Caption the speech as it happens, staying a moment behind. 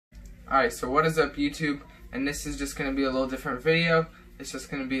Alright, so what is up YouTube? And this is just going to be a little different video. It's just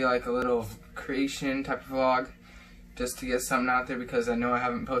going to be like a little creation type of vlog. Just to get something out there because I know I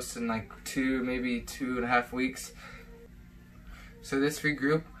haven't posted in like maybe 2.5 weeks. So this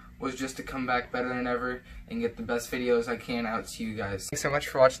regroup was just to come back better than ever and get the best videos I can out to you guys. Thanks so much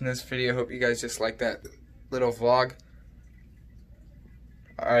for watching this video. Hope you guys just like that little vlog.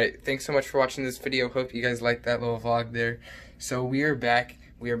 Alright, thanks so much for watching this video. Hope you guys liked that little vlog there. So we are back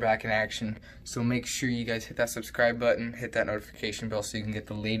in action. So make sure you guys hit that subscribe button, hit that notification bell so you can get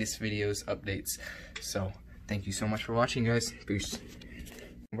the latest videos, updates. So thank you so much for watching, guys. Peace.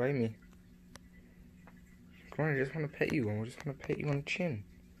 Bite me. Come on, I just want to pet you. I just want to pet you on the chin.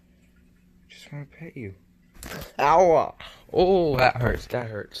 Just want to pet you. Ow! Oh, that hurts. That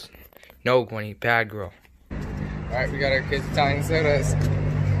hurts. No, Gwenny, bad girl. Alright, we got our kids' Italian sodas.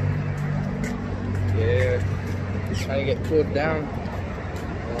 Yeah. Just trying to get cooled down.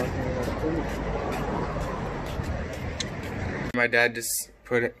 My dad just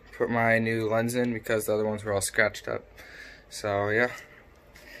put my new lens in because the other ones were all scratched up. So yeah,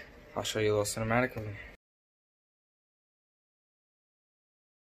 I'll show you a little cinematic of them.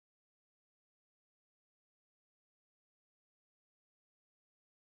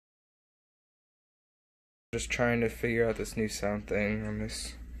 Just trying to figure out this new sound thing on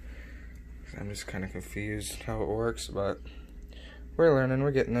this. I'm just kind of confused how it works, but we're learning,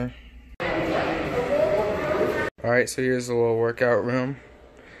 we're getting there. Alright, so here's a little workout room.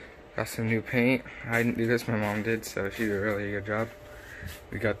 Got some new paint. I didn't do this, my mom did, so she did a really good job.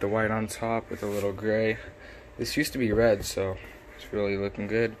 We got the white on top with a little gray. This used to be red, so it's really looking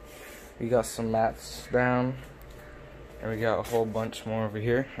good. We got some mats down, and we got a whole bunch more over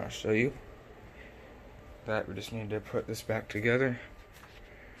here. I'll show you. That we just need to put this back together.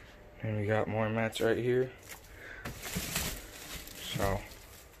 And we got more mats right here. So,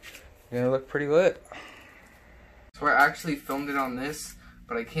 gonna look pretty lit. So I actually filmed it on this,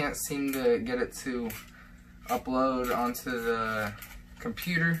 but I can't seem to get it to upload onto the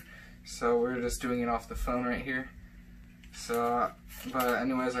computer. So we're just doing it off the phone right here. So, but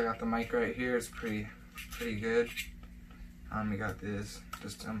anyways, I got the mic right here. It's pretty good. We got this,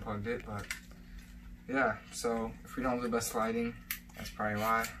 just unplugged it, but yeah. So if we don't have the best lighting, that's probably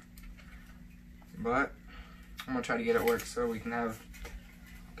why. But I'm gonna try to get it work so we can have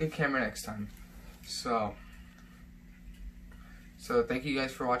a good camera next time. So thank you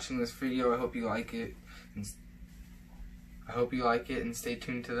guys for watching this video. I hope you like it. And stay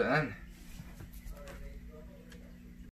tuned to the end.